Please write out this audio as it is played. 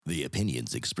The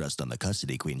opinions expressed on the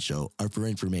Custody Queen Show are for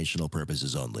informational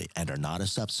purposes only and are not a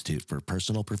substitute for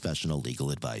personal professional legal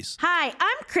advice. Hi,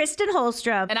 I'm Kristen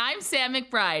Holstrom. And I'm Sam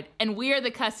McBride, and we are the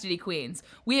Custody Queens.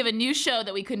 We have a new show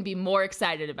that we couldn't be more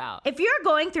excited about. If you're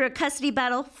going through a custody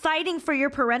battle, fighting for your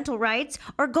parental rights,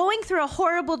 or going through a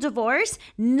horrible divorce,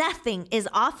 nothing is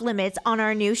off limits on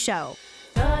our new show.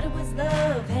 Thought it was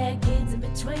love, had kids in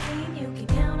between. You can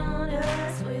count on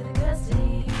us, we're the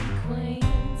Custody Queens.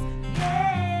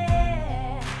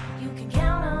 Yeah, you can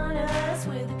count on us,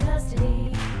 we're the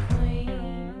Custody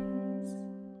Queens.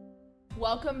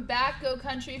 Welcome back, Go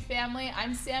Country family.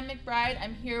 I'm Sam McBride.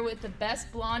 I'm here with the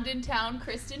best blonde in town,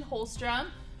 Kristen Holstrom.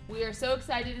 We are so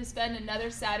excited to spend another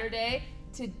Saturday.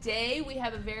 Today we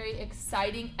have a very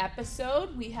exciting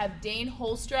episode. We have Dane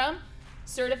Holstrom,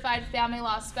 certified family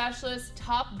law specialist,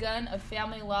 top gun of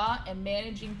family law, and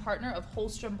managing partner of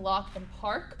Holstrom Block and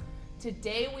Park.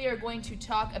 Today we are going to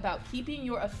talk about keeping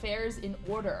your affairs in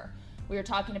order. We are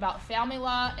talking about family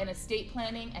law and estate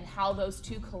planning and how those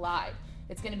two collide.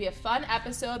 It's going to be a fun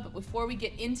episode, but before we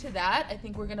get into that, I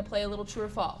think we're going to play a little true or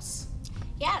false.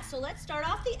 Yeah, so let's start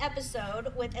off the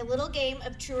episode with a little game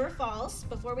of true or false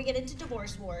before we get into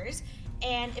divorce wars.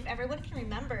 And if everyone can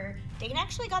remember, Dane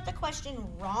actually got the question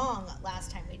wrong last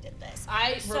time we did this.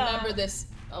 I remember this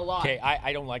a lot. Okay,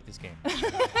 I don't like this game.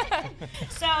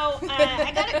 So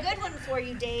I got a good one for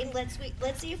you, Dane. Let's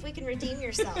see if we can redeem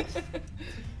yourself.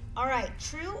 All right,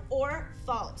 true or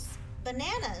false?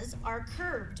 Bananas are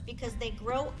curved because they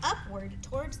grow upward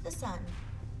towards the sun.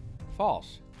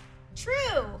 False.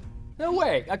 True. No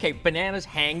way. Okay, bananas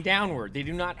hang downward. They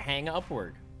do not hang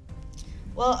upward.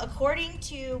 Well, according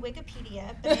to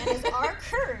Wikipedia, bananas are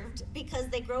curved because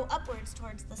they grow upwards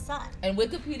towards the sun. And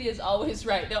Wikipedia is always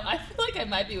right. No, I feel like I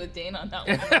might be with Dane on that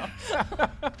one.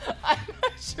 I'm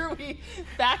not sure we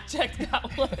fact-checked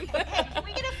that one. Hey, can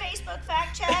we get a Facebook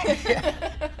fact check?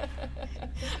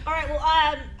 All right,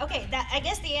 well, okay, I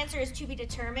guess the answer is to be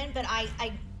determined, but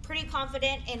I'm pretty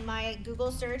confident in my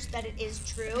Google search that it is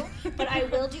true, but I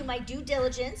will do my due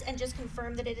diligence and just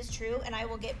confirm that it is true, and I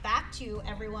will get back to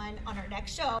everyone on our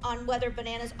next show on whether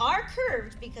bananas are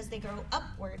curved because they grow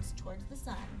upwards towards the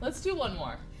sun. Let's do one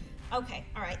more. Okay,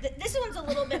 all right. This one's a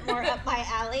little bit more up my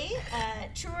alley.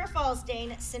 True or false,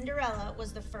 Dane, Cinderella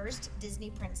was the first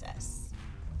Disney princess?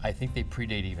 I think they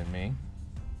predate even me.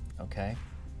 Okay.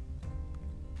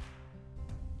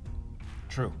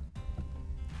 True.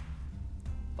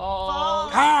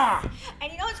 False. Ah!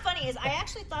 And you know what's funny is I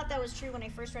actually thought that was true when I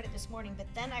first read it this morning, but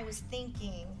then I was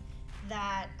thinking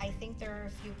that I think there are a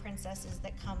few princesses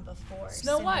that come before.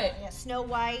 Snow White. Yeah, Snow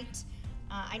White.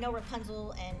 I know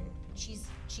Rapunzel, and she's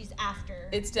after.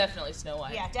 It's definitely Snow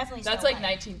White. Yeah, definitely That's Snow like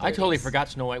White. 1930s. I totally forgot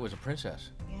Snow White was a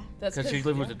princess. Yeah. That's Because she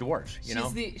lived with the dwarfs, you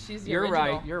know? She's the You're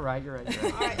original. right, you're right.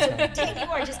 All right, so Dane,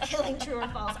 you are just killing true or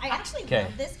false. I actually Okay.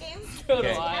 love this game. So do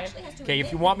because he I. actually has to Okay, if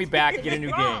admit you want me things back, because get a he's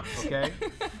new wrong. game,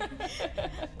 okay?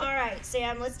 All right,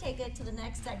 Sam, let's take it to the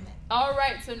next segment. All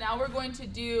right, so now we're going to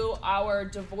do our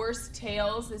divorce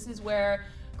tales. This is where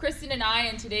Kristen and I,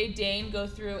 and today Dane, go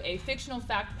through a fictional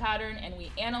fact pattern and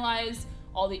we analyze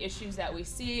all the issues that we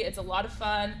see. It's a lot of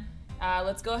fun.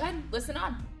 Let's go ahead and listen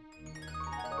on.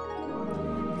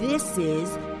 This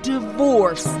is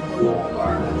Divorce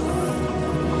Wars.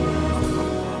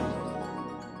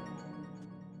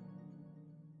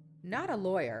 Not a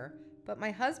lawyer, but my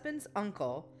husband's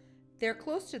uncle, they're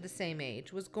close to the same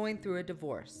age, was going through a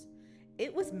divorce.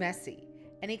 It was messy,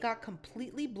 and he got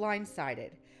completely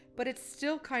blindsided, but it's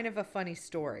still kind of a funny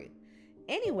story.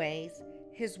 Anyways,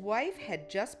 his wife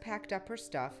had just packed up her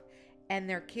stuff, and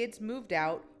their kids moved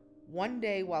out one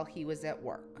day while he was at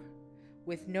work.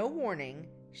 With no warning,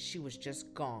 she was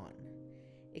just gone.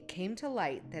 It came to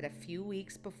light that a few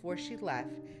weeks before she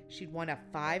left, she'd won a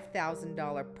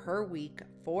 $5,000 per week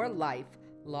for life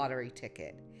lottery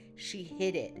ticket. She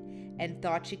hid it and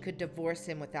thought she could divorce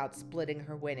him without splitting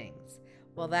her winnings.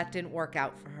 Well, that didn't work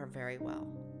out for her very well.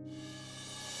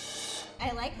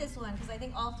 I like this one because I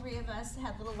think all three of us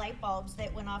had little light bulbs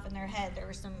that went off in their head. There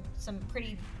were some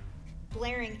pretty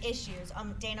blaring issues.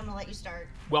 Dane, I'm going to let you start.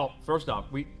 Well, first off,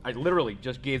 I literally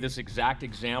just gave this exact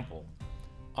example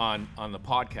on the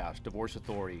podcast, Divorce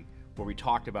Authority, where we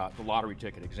talked about the lottery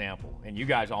ticket example. And you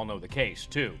guys all know the case,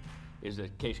 too, is a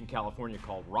case in California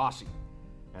called Rossi.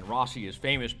 And Rossi is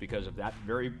famous because of that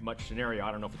very much scenario.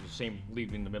 I don't know if it's the same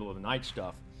leaving in the middle of the night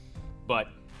stuff, but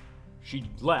she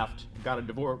left, got a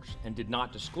divorce, and did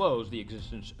not disclose the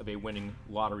existence of a winning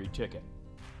lottery ticket.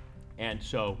 And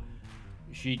so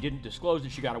she didn't disclose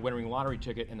that she got a winning lottery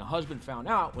ticket, and the husband found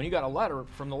out when he got a letter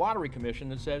from the lottery commission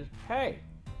that says, hey,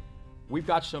 we've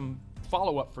got some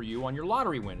follow-up for you on your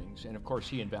lottery winnings. And of course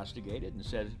he investigated and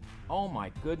said, oh my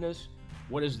goodness,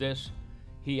 what is this?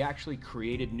 He actually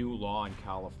created new law in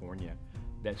California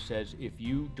that says if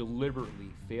you deliberately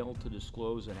fail to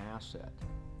disclose an asset,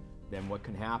 then what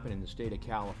can happen in the state of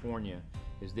California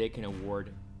is they can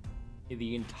award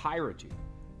the entirety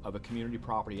of a community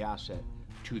property asset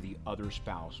to the other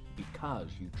spouse because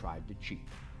you tried to cheat.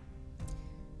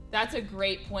 That's a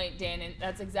great point, Dane, and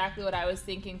that's exactly what I was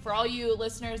thinking. For all you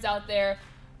listeners out there,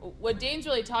 what Dane's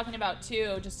really talking about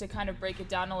too, just to kind of break it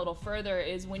down a little further,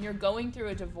 is when you're going through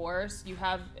a divorce, you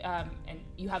have and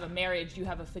you have a marriage, you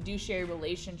have a fiduciary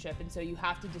relationship, and so you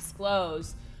have to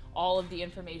disclose all of the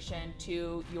information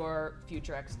to your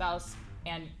future ex-spouse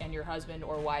and your husband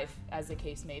or wife, as the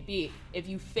case may be. If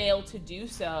you fail to do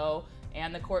so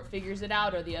and the court figures it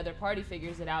out or the other party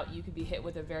figures it out, you could be hit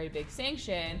with a very big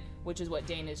sanction, which is what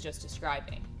Dane is just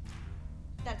describing.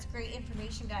 That's great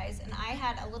information, guys. And I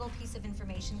had a little piece of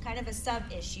information, kind of a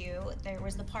sub-issue. There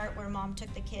was the part where mom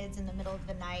took the kids in the middle of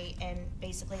the night and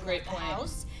basically left the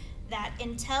house. That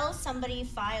until somebody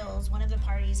files, one of the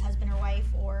parties, husband or wife,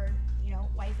 or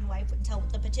wife and wife, until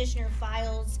the petitioner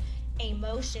files a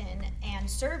motion and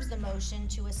serves the motion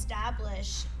to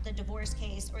establish the divorce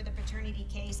case or the paternity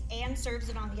case and serves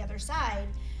it on the other side,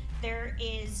 there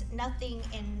is nothing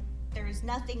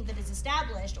that is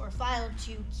established or filed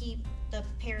to keep the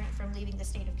parent from leaving the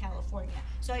state of California.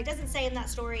 So it doesn't say in that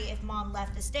story if mom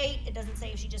left the state. It doesn't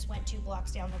say if she just went 2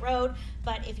 blocks down the road.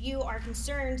 But if you are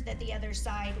concerned that the other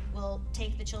side will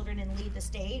take the children and leave the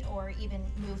state or even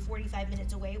move 45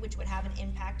 minutes away, which would have an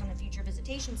impact on a future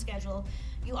visitation schedule,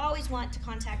 you always want to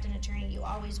contact an attorney. You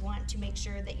always want to make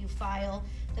sure that you file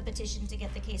the petition to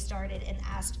get the case started and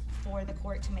ask for the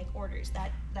court to make orders.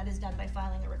 That is done by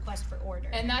filing a request for order.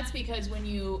 And that's because when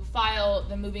you file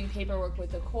the moving paperwork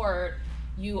with the court,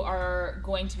 you are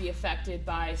going to be affected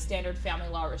by standard family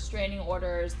law restraining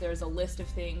orders. There's a list of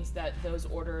things that those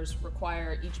orders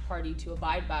require each party to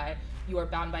abide by. You are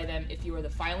bound by them if you are the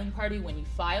filing party when you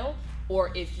file,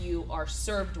 or if you are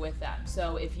served with them.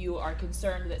 So if you are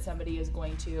concerned that somebody is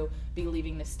going to be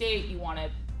leaving the state, you want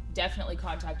to definitely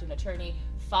contact an attorney,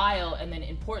 file, and then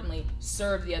importantly,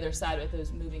 serve the other side with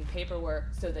those moving paperwork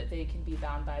so that they can be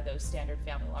bound by those standard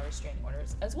family law restraining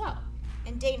orders as well.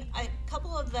 And Dane, a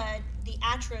couple of the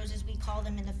ATROs, as we call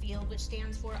them in the field, which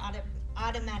stands for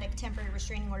automatic temporary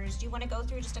restraining orders. Do you want to go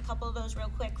through just a couple of those real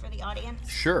quick for the audience?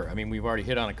 Sure. I mean, we've already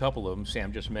hit on a couple of them.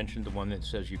 Sam just mentioned the one that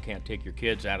says you can't take your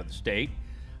kids out of the state,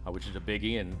 which is a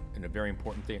biggie and a very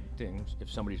important thing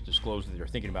if somebody's disclosed that they're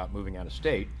thinking about moving out of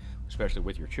state, especially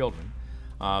with your children.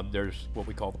 There's what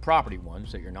we call the property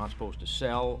ones, that you're not supposed to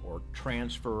sell or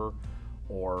transfer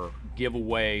or give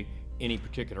away any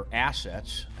particular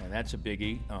assets, and that's a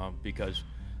biggie because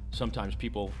sometimes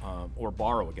people or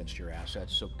borrow against your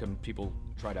assets. So can people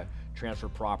try to transfer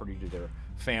property to their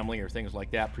family or things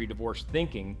like that pre-divorce,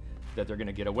 thinking that they're going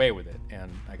to get away with it. And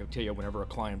I can tell you, whenever a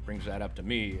client brings that up to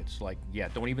me, it's like, yeah,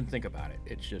 don't even think about it.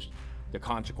 It's just the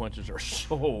consequences are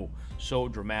so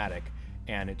dramatic,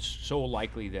 and it's so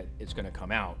likely that it's going to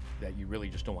come out that you really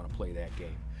just don't want to play that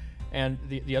game. And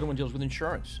the other one deals with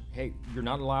insurance. Hey, you're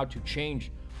not allowed to change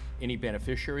any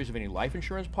beneficiaries of any life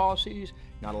insurance policies,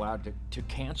 not allowed to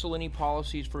cancel any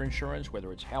policies for insurance,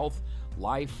 whether it's health,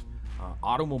 life,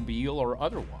 automobile, or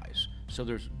otherwise. So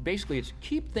there's basically, it's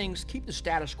keep the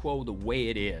status quo the way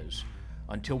it is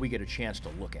until we get a chance to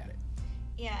look at it.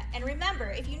 Yeah, and remember,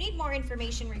 if you need more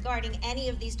information regarding any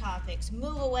of these topics,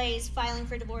 move-aways, filing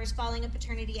for divorce, filing a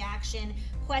paternity action,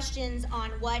 questions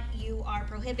on what you are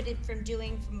prohibited from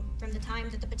doing from the time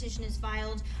that the petition is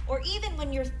filed, or even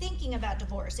when you're thinking about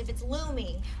divorce, if it's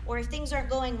looming, or if things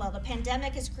aren't going well, the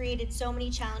pandemic has created so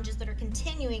many challenges that are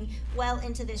continuing well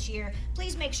into this year,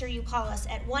 please make sure you call us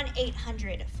at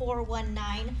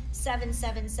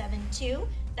 1-800-419-7772.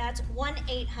 That's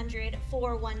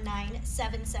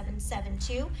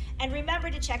 1-800-419-7772. And remember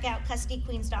to check out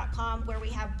custodyqueens.com, where we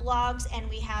have blogs and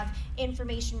we have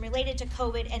information related to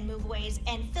COVID and move-aways,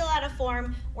 and fill out a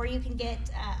form where you can get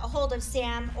a hold of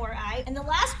Sam or I. And the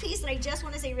last piece that I just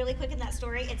want to say really quick in that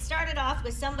story, it started off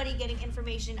with somebody getting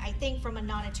information, I think, from a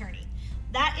non-attorney.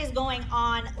 That is going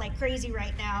on like crazy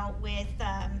right now with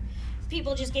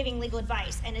people just giving legal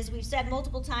advice. And as we've said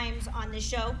multiple times on this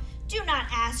show, do not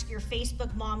ask your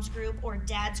Facebook moms group or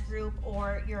dads group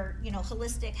or your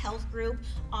holistic health group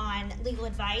on legal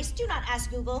advice. Do not ask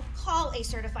Google. Call a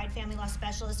certified family law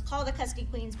specialist. Call the Custody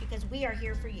Queens, because we are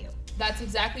here for you. That's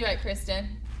exactly right,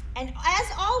 Kristen. And as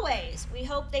always, we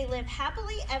hope they live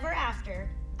happily ever after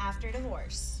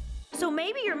divorce. So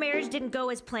maybe your marriage didn't go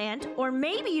as planned, or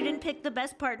maybe you didn't pick the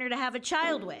best partner to have a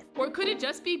child with. Or could it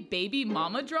just be baby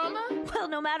mama drama? Well,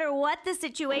 no matter what the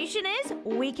situation is,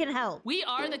 we can help. We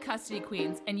are the Custody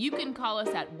Queens, and you can call us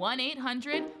at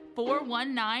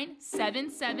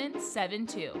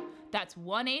 1-800-419-7772. That's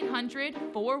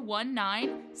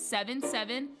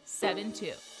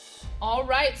 1-800-419-7772. All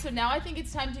right, so now I think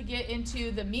it's time to get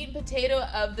into the meat and potato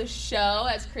of the show,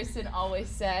 as Kristen always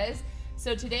says.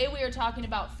 So today we are talking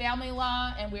about family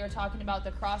law, and we are talking about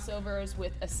the crossovers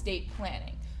with estate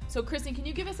planning. So Kristen, can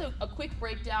you give us a quick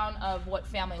breakdown of what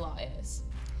family law is?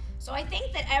 So I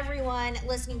think that everyone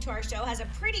listening to our show has a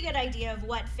pretty good idea of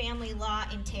what family law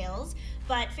entails,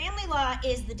 but family law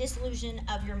is the dissolution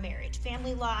of your marriage.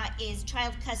 Family law is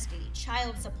child custody,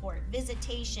 child support,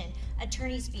 visitation,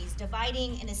 attorney's fees,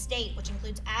 dividing an estate, which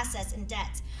includes assets and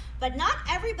debts. But not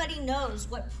everybody knows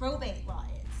what probate law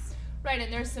is. Right,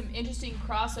 and there's some interesting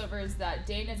crossovers that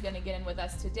Dana is going to get in with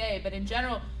us today, but in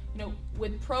general,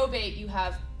 with probate, you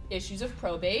have issues of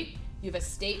probate, you have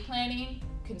estate planning,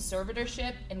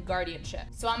 conservatorship, and guardianship.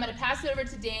 So I'm going to pass it over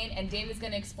to Dane, and Dane is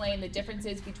going to explain the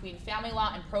differences between family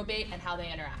law and probate and how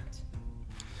they interact.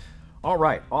 All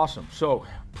right, awesome. So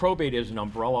probate is an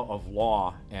umbrella of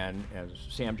law, and as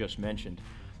Sam just mentioned,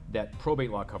 that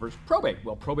probate law covers probate.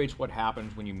 Well, probate's what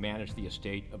happens when you manage the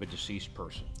estate of a deceased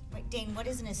person. Wait, Dane, what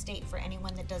is an estate for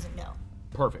anyone that doesn't know?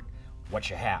 Perfect. What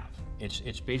you have.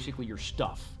 It's basically your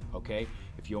stuff, okay?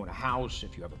 If you own a house,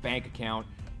 if you have a bank account,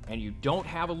 and you don't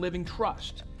have a living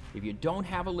trust. If you don't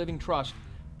have a living trust,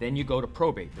 then you go to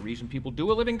probate. The reason people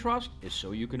do a living trust is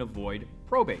so you can avoid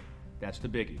probate. That's the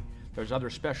biggie. There's other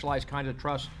specialized kinds of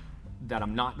trusts that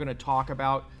I'm not going to talk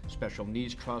about, special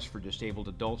needs trusts for disabled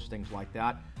adults, things like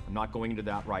that. I'm not going into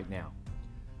that right now.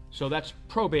 So that's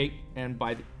probate, and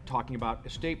by talking about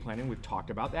estate planning, we've talked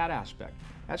about that aspect.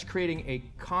 That's creating a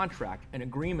contract, an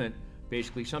agreement,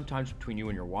 basically sometimes between you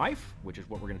and your wife, which is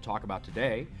what we're going to talk about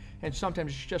today, and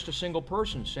sometimes it's just a single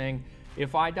person saying,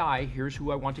 if I die, here's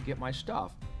who I want to get my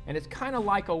stuff. And it's kind of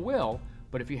like a will,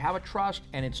 but if you have a trust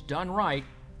and it's done right,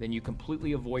 then you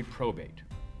completely avoid probate.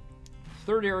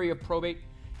 Third area of probate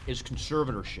is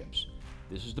conservatorships.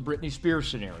 This is the Britney Spears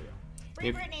scenario.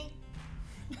 Free Britney.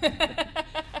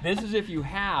 This is if you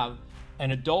have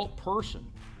an adult person,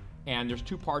 and there's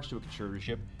two parts to a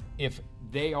conservatorship. If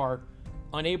they are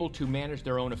unable to manage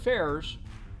their own affairs,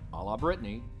 a la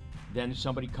Britney, then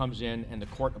somebody comes in and the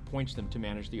court appoints them to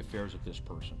manage the affairs of this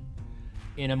person.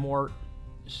 And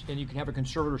you can have a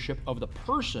conservatorship of the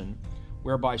person,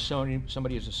 whereby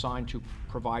somebody is assigned to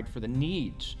provide for the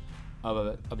needs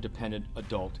of a dependent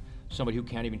adult, somebody who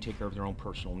can't even take care of their own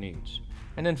personal needs.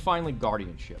 And then finally,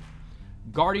 guardianship.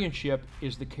 Guardianship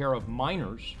is the care of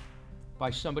minors by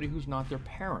somebody who's not their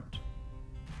parent.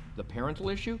 The parental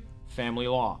issue, family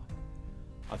law.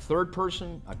 A third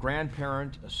person, a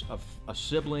grandparent, a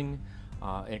sibling,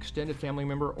 an extended family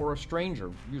member, or a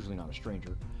stranger, usually not a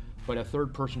stranger, but a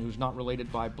third person who's not related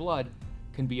by blood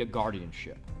can be a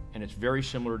guardianship. And it's very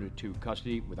similar to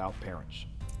custody without parents.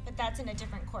 But that's in a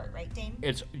different court, right, Dane?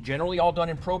 It's generally all done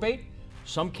in probate.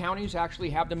 Some counties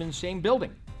actually have them in the same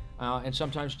building, and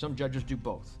sometimes some judges do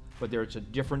both. But it's a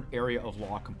different area of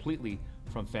law completely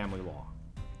from family law.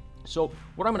 So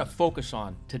what I'm going to focus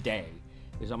on today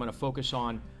is I'm going to focus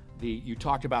on you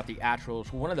talked about the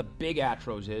ATROs. One of the big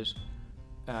ATROs is,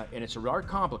 and it's rather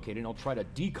complicated, and I'll try to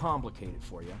decomplicate it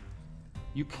for you.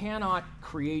 You cannot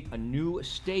create a new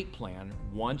estate plan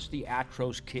once the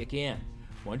ATROs kick in.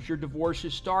 Once your divorce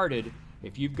is started,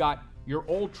 if you've got your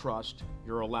old trust,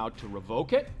 you're allowed to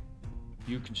revoke it.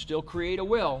 You can still create a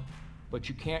will, but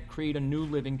you can't create a new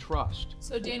living trust.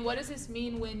 So Dane, what does this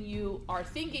mean when you are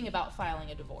thinking about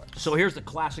filing a divorce? So here's the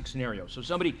classic scenario. So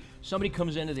somebody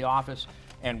comes into the office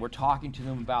and we're talking to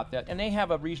them about that, and they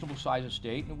have a reasonable size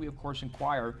estate, and we of course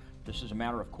inquire, this is a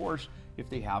matter of course, if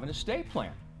they have an estate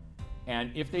plan.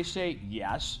 And if they say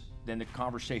yes, then the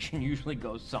conversation usually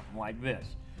goes something like this.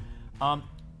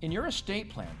 In your estate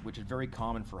plan, which is very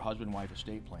common for husband-wife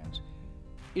estate plans,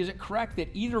 is it correct that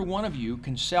either one of you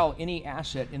can sell any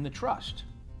asset in the trust?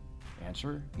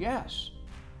 Answer, yes.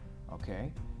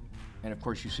 Okay. And of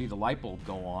course you see the light bulb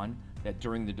go on that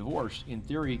during the divorce, in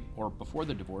theory, or before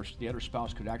the divorce, the other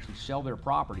spouse could actually sell their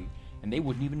property and they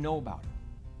wouldn't even know about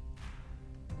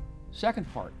it. Second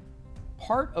part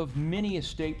of many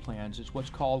estate plans is what's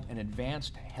called an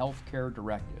advanced health care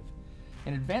directive.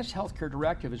 An advanced health care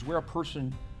directive is where a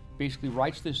person basically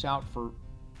writes this out for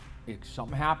if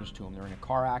something happens to them, they're in a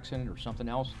car accident or something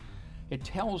else. It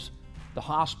tells the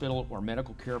hospital or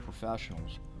medical care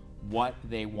professionals what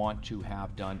they want to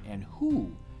have done and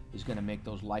who is going to make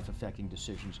those life-affecting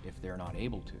decisions if they're not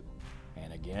able to.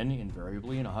 And again,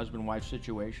 invariably in a husband-wife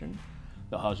situation,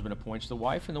 the husband appoints the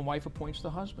wife and the wife appoints the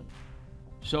husband.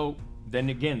 So then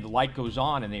again, the light goes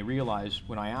on and they realize,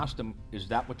 when I asked them, is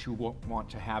that what you want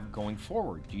to have going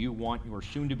forward? Do you want your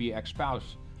soon-to-be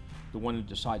ex-spouse the one that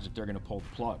decides that they're going to pull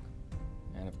the plug?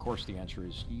 And of course the answer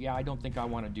is, yeah, I don't think I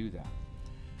want to do that.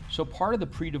 So part of the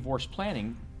pre-divorce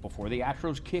planning, before the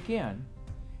atros kick in,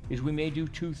 is we may do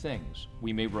two things.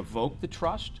 We may revoke the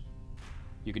trust.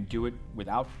 You can do it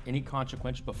without any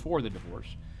consequence before the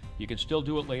divorce. You can still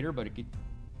do it later, but it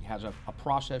has a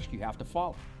process you have to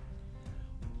follow.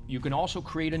 You can also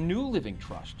create a new living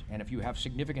trust, and if you have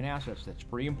significant assets, that's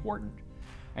pretty important.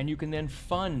 And you can then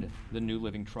fund the new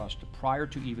living trust prior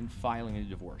to even filing a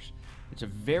divorce. It's a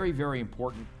very, very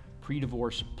important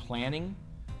pre-divorce planning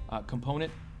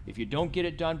component. If you don't get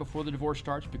it done before the divorce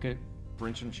starts, because, for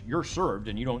instance, you're served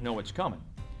and you don't know it's coming,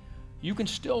 you can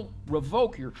still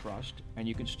revoke your trust and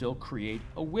you can still create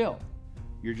a will.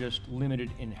 You're just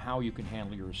limited in how you can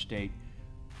handle your estate.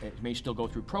 It may still go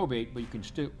through probate, but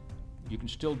you can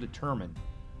still determine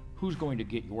who's going to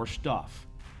get your stuff,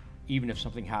 even if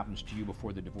something happens to you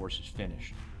before the divorce is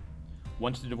finished.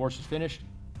 Once the divorce is finished,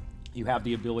 you have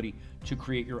the ability to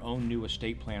create your own new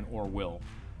estate plan or will.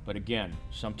 But again,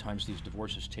 sometimes these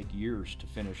divorces take years to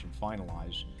finish and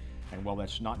finalize. And while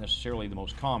that's not necessarily the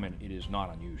most common, it is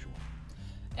not unusual.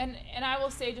 And I will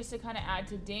say, just to kind of add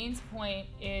to Dane's point,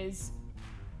 is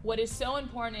what is so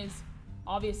important is,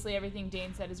 obviously everything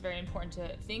Dane said is very important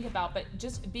to think about, but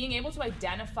just being able to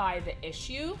identify the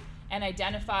issue and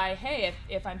identify, hey,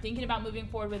 if I'm thinking about moving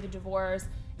forward with a divorce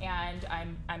and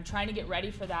I'm trying to get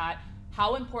ready for that,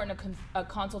 how important a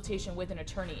consultation with an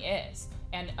attorney is,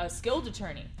 and a skilled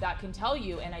attorney that can tell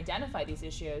you and identify these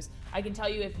issues. I can tell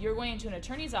you, if you're going into an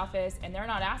attorney's office and they're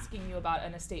not asking you about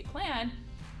an estate plan,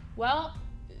 well,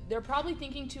 they're probably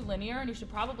thinking too linear and you should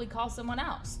probably call someone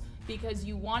else, because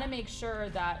you want to make sure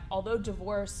that although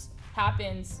divorce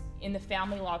happens in the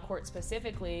family law court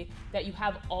specifically, that you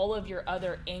have all of your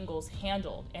other angles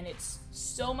handled. And it's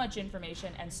so much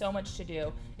information and so much to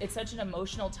do. It's such an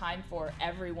emotional time for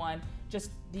everyone,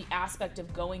 just the aspect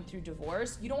of going through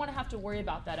divorce. You don't want to have to worry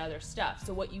about that other stuff.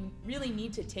 So what you really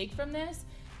need to take from this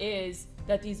is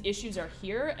that these issues are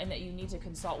here and that you need to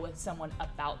consult with someone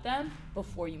about them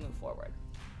before you move forward.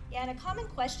 Yeah, and a common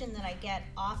question that I get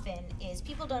often is,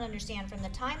 people don't understand, from the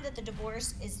time that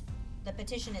the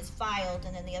petition is filed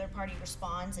and then the other party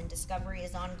responds and discovery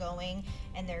is ongoing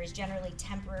and there is generally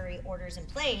temporary orders in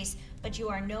place, but you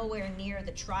are nowhere near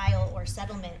the trial or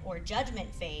settlement or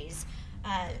judgment phase,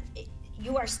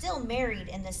 you are still married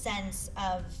in the sense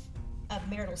of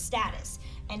marital status.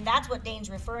 And that's what Dane's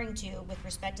referring to with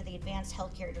respect to the Advanced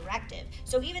Healthcare Directive.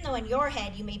 So even though in your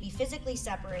head you may be physically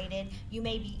separated, you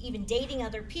may be even dating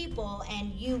other people,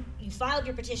 and you filed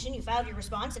your petition, you filed your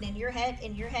response, and in your head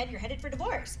you're headed for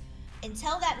divorce.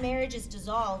 Until that marriage is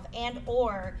dissolved and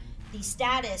or the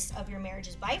status of your marriage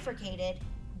is bifurcated,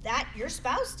 that your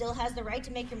spouse still has the right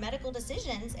to make your medical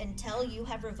decisions until you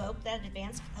have revoked that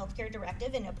Advanced Healthcare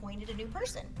Directive and appointed a new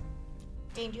person.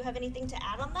 Dane, do you have anything to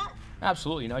add on that?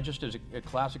 Absolutely. Just as a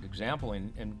classic example,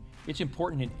 and it's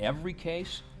important in every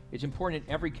case. It's important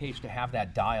in every case to have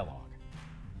that dialogue.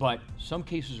 But some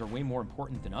cases are way more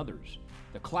important than others.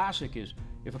 The classic is,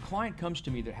 if a client comes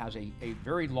to me that has a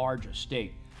very large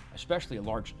estate, especially a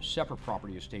large separate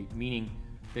property estate, meaning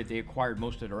that they acquired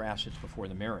most of their assets before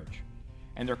the marriage,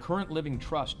 and their current living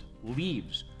trust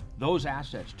leaves those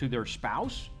assets to their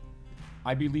spouse,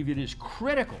 I believe it is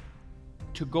critical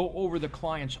to go over the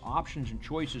client's options and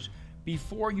choices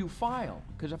before you file.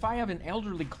 Because if I have an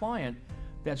elderly client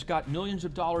that's got millions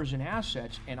of dollars in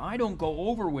assets and I don't go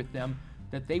over with them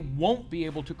that they won't be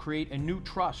able to create a new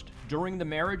trust during the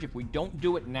marriage if we don't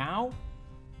do it now,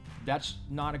 that's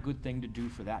not a good thing to do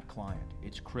for that client.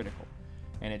 It's critical.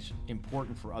 And it's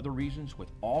important for other reasons with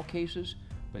all cases,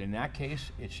 but in that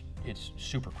case, it's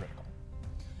super critical.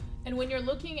 And when you're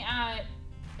looking at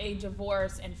a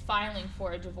divorce and filing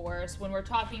for a divorce, when we're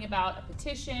talking about a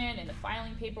petition and the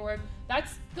filing paperwork,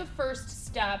 that's the first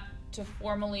step to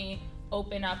formally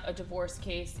open up a divorce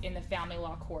case in the family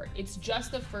law court. It's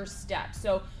just the first step.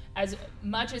 So as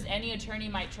much as any attorney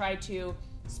might try to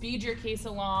speed your case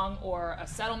along, or a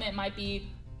settlement might be,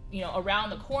 around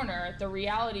the corner, the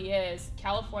reality is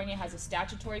California has a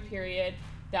statutory period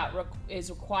that is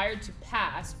required to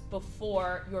pass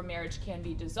before your marriage can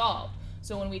be dissolved.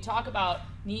 So when we talk about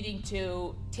needing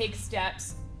to take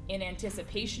steps in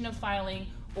anticipation of filing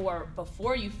or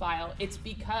before you file, it's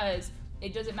because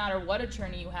it doesn't matter what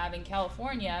attorney you have in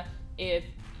California. If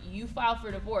you file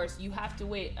for divorce, you have to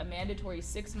wait a mandatory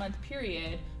 6-month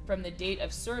period from the date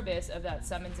of service of that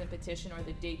summons and petition, or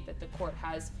the date that the court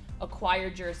has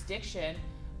acquired jurisdiction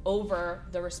over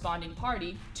the responding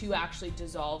party to actually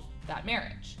dissolve that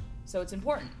marriage. So it's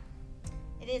important.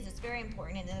 It is. It's very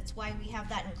important, and that's why we have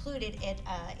that included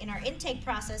in our intake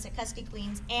process at Custody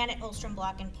Queens and at Holstrom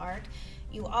Block and Park.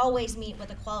 You always meet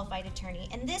with a qualified attorney,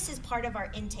 and this is part of our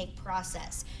intake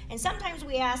process. And sometimes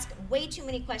we ask way too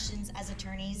many questions as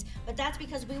attorneys, but that's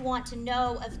because we want to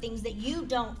know of things that you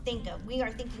don't think of. We are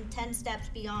thinking 10 steps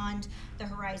beyond the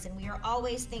horizon. We are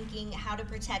always thinking how to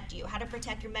protect you, how to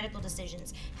protect your medical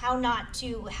decisions, how not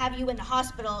to have you in the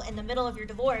hospital in the middle of your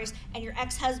divorce and your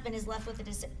ex-husband is left with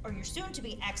or your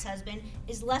soon-to-be ex-husband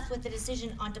is left with the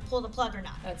decision on to pull the plug or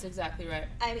not. That's exactly right.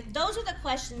 Those are the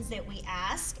questions that we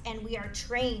ask, and we are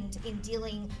trained in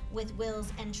dealing with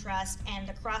wills and trust and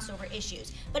the crossover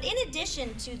issues. But in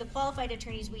addition to the qualified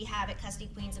attorneys we have at Custody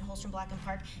Queens and Holstrom Block and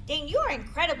Park, Dane, you are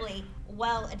incredibly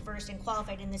well adversed and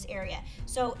qualified in this area.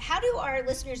 So how do our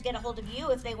listeners get a hold of you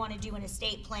if they want to do an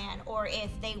estate plan, or if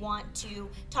they want to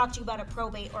talk to you about a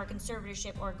probate or a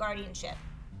conservatorship or a guardianship?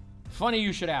 Funny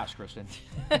you should ask, Kristen.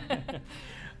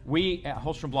 We at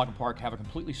Holstrom Block and Park have a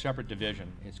completely separate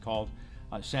division. It's called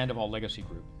Sandoval Legacy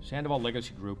Group. Sandoval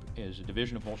Legacy Group is a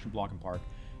division of Holstrom Block and Park,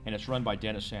 and it's run by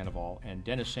Dennis Sandoval. And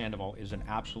Dennis Sandoval is an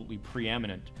absolutely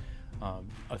preeminent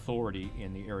authority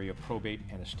in the area of probate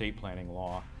and estate planning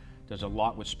law. Does a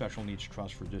lot with special needs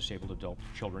trust for disabled adult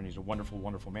children. He's a wonderful,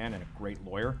 wonderful man and a great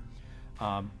lawyer.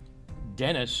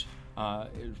 Dennis'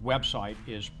 his website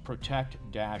is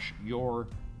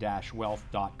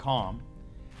protect-your-wealth.com,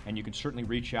 and you can certainly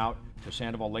reach out to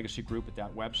Sandoval Legacy Group at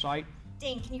that website.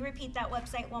 Dane, can you repeat that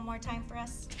website one more time for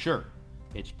us? Sure.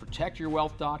 It's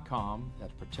protectyourwealth.com.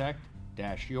 That's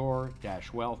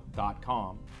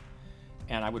protect-your-wealth.com.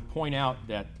 And I would point out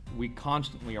that we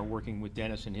constantly are working with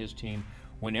Dennis and his team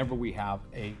whenever we have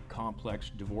a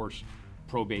complex divorce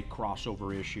probate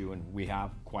crossover issue, and we have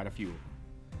quite a few of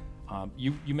them.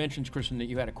 You mentioned, Kristen, that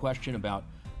you had a question about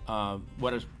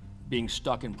what does being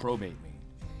stuck in probate mean?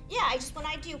 Yeah, when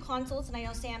I do consults, and I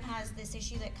know Sam has this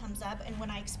issue that comes up, and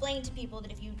when I explain to people that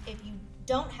if you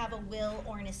don't have a will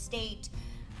or an estate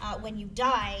when you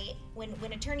die, when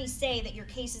attorneys say that your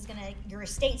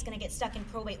estate's gonna get stuck in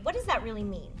probate, what does that really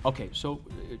mean? Okay, so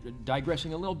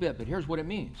digressing a little bit, but here's what it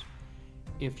means.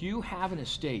 If you have an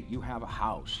estate, you have a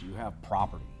house, you have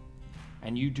property,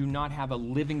 and you do not have a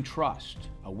living trust,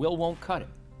 a will won't cut it.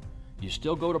 You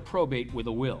still go to probate with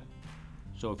a will.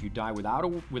 So if you die without a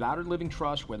living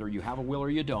trust, whether you have a will or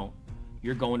you don't,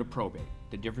 you're going to probate.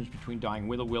 The difference between dying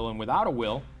with a will and without a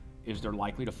will is they're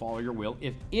likely to follow your will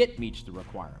if it meets the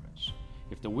requirements.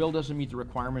 If the will doesn't meet the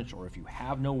requirements, or if you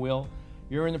have no will,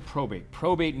 you're in the probate.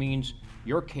 Probate means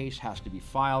your case has to be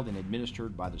filed and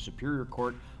administered by the Superior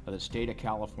Court of the state of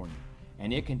California.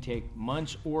 And it can take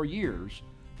months or years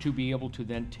to be able to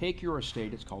then take your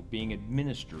estate, it's called being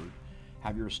administered,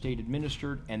 have your estate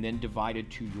administered and then divided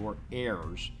to your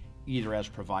heirs, either as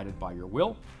provided by your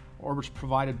will or as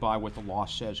provided by what the law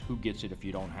says who gets it if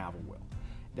you don't have a will.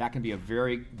 That can be a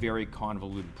very, very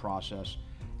convoluted process,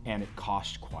 and it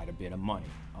costs quite a bit of money.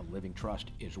 A living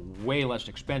trust is a way less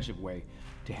expensive way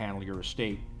to handle your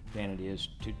estate than it is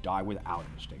to die without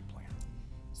an estate plan.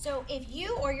 So if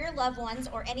you or your loved ones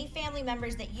or any family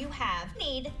members that you have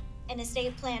need an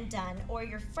estate plan done, or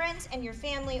your friends and your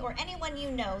family or anyone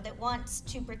you know that wants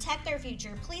to protect their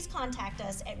future, please contact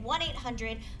us at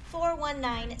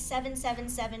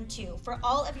 1-800-419-7772 for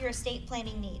all of your estate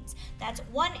planning needs. That's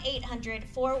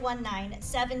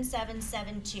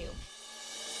 1-800-419-7772.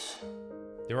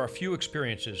 There are few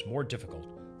experiences more difficult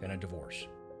than a divorce.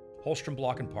 Holstrom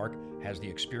Block and Park has the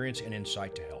experience and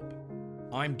insight to help.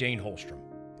 I'm Dane Holstrom,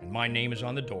 and my name is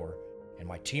on the door, and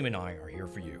my team and I are here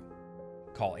for you.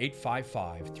 Call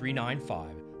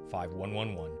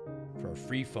 855-395-5111 for a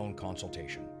free phone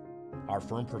consultation. Our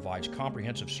firm provides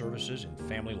comprehensive services in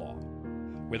family law.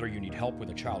 Whether you need help with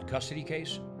a child custody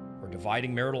case or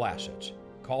dividing marital assets,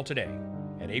 call today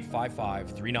at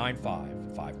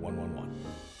 855-395-5111.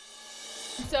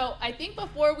 So I think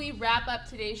before we wrap up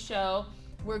today's show,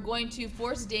 we're going to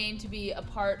force Dane to be a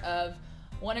part of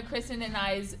one of Kristen and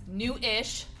I's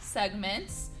new-ish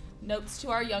segments, Notes to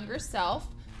Our Younger Self.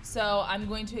 So I'm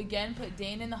going to again put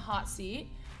Dane in the hot seat.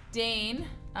 Dane,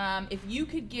 if you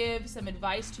could give some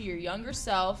advice to your younger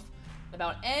self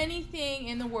about anything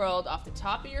in the world off the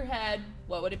top of your head,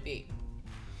 what would it be?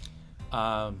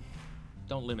 Don't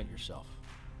limit yourself.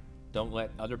 Don't let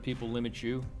other people limit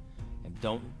you, and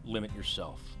don't limit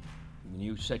yourself. When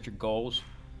you set your goals,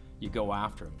 you go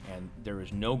after them, and there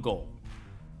is no goal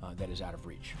that is out of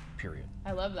reach, period.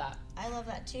 I love that. I love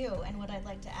that too, and what I'd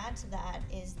like to add to that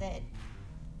is that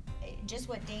just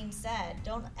what Dane said.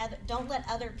 Don't let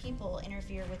other people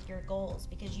interfere with your goals,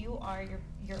 because you are your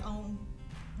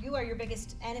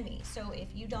biggest enemy. So if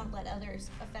you don't let others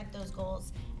affect those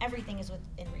goals, everything is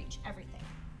within reach. Everything.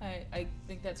 I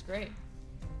think that's great.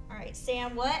 All right,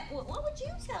 Sam, what would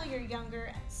you tell your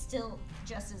younger, still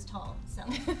just as tall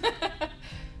self?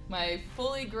 My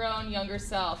fully grown younger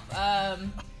self.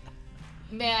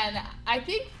 Man, I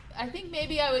think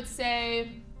maybe I would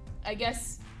say,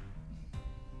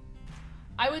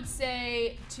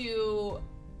 to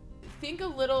think a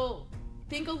little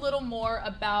more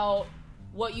about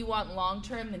what you want long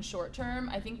term than short term.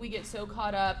 I think we get so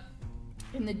caught up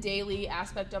in the daily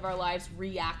aspect of our lives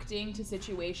reacting to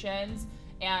situations,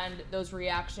 and those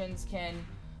reactions can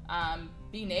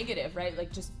be negative, right?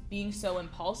 Like just being so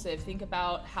impulsive. Think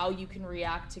about how you can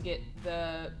react to get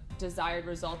the desired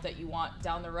result that you want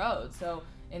down the road. So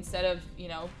instead of,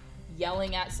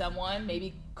 yelling at someone,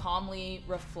 maybe calmly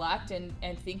reflect and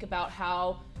think about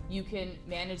how you can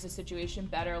manage the situation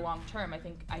better long term. I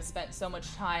think I spent so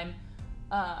much time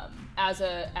as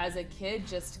a kid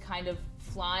just kind of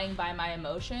flying by my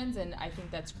emotions, and I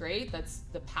think that's great. That's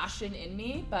the passion in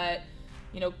me, but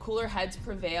cooler heads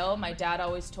prevail. My dad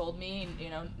always told me,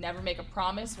 never make a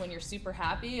promise when you're super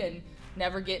happy, and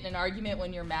never get in an argument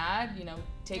when you're mad.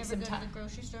 Take some time. Never go to the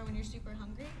grocery store when you're super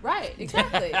hungry. Right,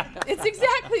 exactly.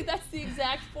 That's the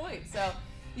exact point. So,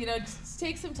 just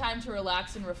take some time to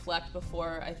relax and reflect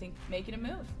before, I think, making a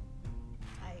move.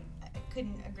 I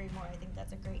couldn't agree more. I think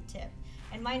that's a great tip.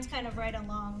 And mine's kind of right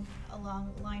along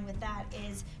line with that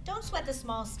is don't sweat the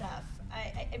small stuff.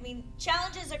 I mean,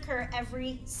 challenges occur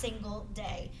every single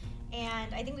day.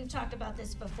 And I think we've talked about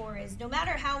this before, is no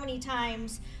matter how many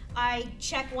times I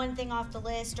check one thing off the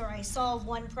list or I solve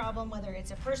one problem, whether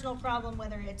it's a personal problem,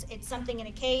 whether it's something in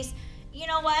a case, you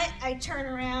know what? I turn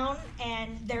around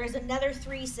and there is another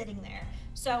 3 sitting there.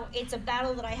 So it's a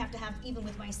battle that I have to have even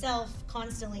with myself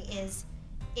constantly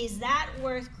is that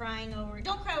worth crying over?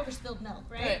 Don't cry over spilled milk,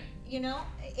 right?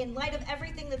 In light of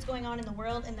everything that's going on in the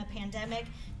world and the pandemic,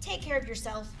 take care of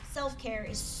yourself. Self-care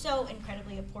is so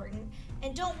incredibly important.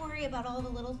 And don't worry about all the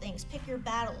little things. Pick your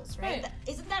battles, right?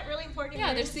 Isn't that really important?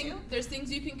 Yeah, there's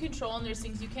things you can control and there's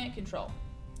things you can't control.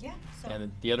 Yeah. So.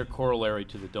 And the other corollary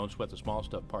to the don't sweat the small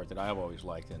stuff part that I've always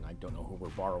liked, and I don't know who we're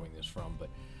borrowing this from, but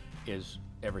is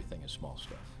everything is small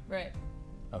stuff. Right.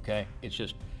 Okay? It's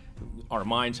just our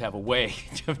minds have a way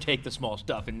to take the small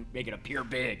stuff and make it appear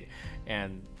big,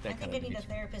 and that I need a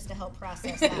therapist to help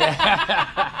process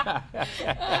that.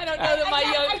 I don't know that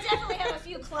I definitely have a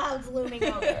few clouds looming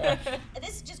over.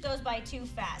 This just goes by too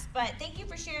fast. But thank you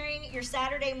for sharing your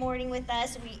Saturday morning with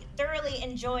us. We thoroughly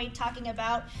enjoyed talking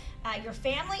about your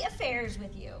family affairs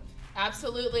with you.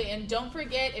 Absolutely. And don't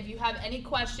forget, if you have any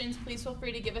questions, please feel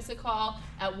free to give us a call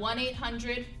at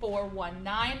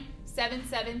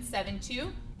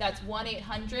 1-800-419-7772. That's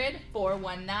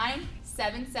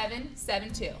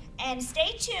 1-800-419-7772. And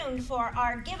stay tuned for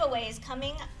our giveaways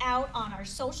coming out on our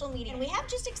social media. And we have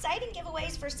just exciting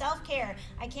giveaways for self-care.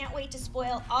 I can't wait to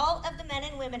spoil all of the men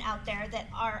and women out there that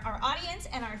are our audience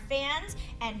and our fans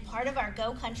and part of our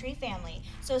Go Country family.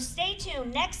 So stay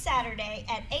tuned next Saturday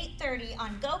at 8:30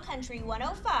 on Go Country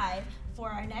 105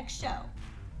 for our next show.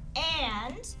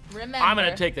 And remember, I'm going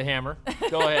to take the hammer.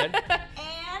 Go ahead.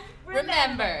 And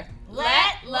remember,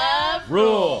 let love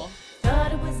rule.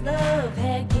 Thought it was love,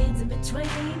 had kids in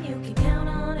between. You can count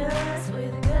on us,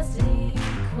 we're the custody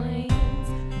queens.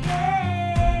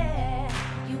 Yeah,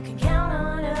 you can count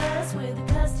on us, we're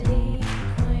the custody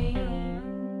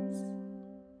queens.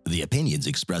 The opinions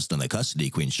expressed on the Custody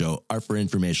Queen Show are for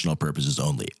informational purposes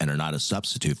only and are not a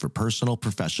substitute for personal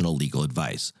professional legal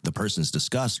advice. The persons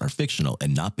discussed are fictional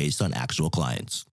and not based on actual clients.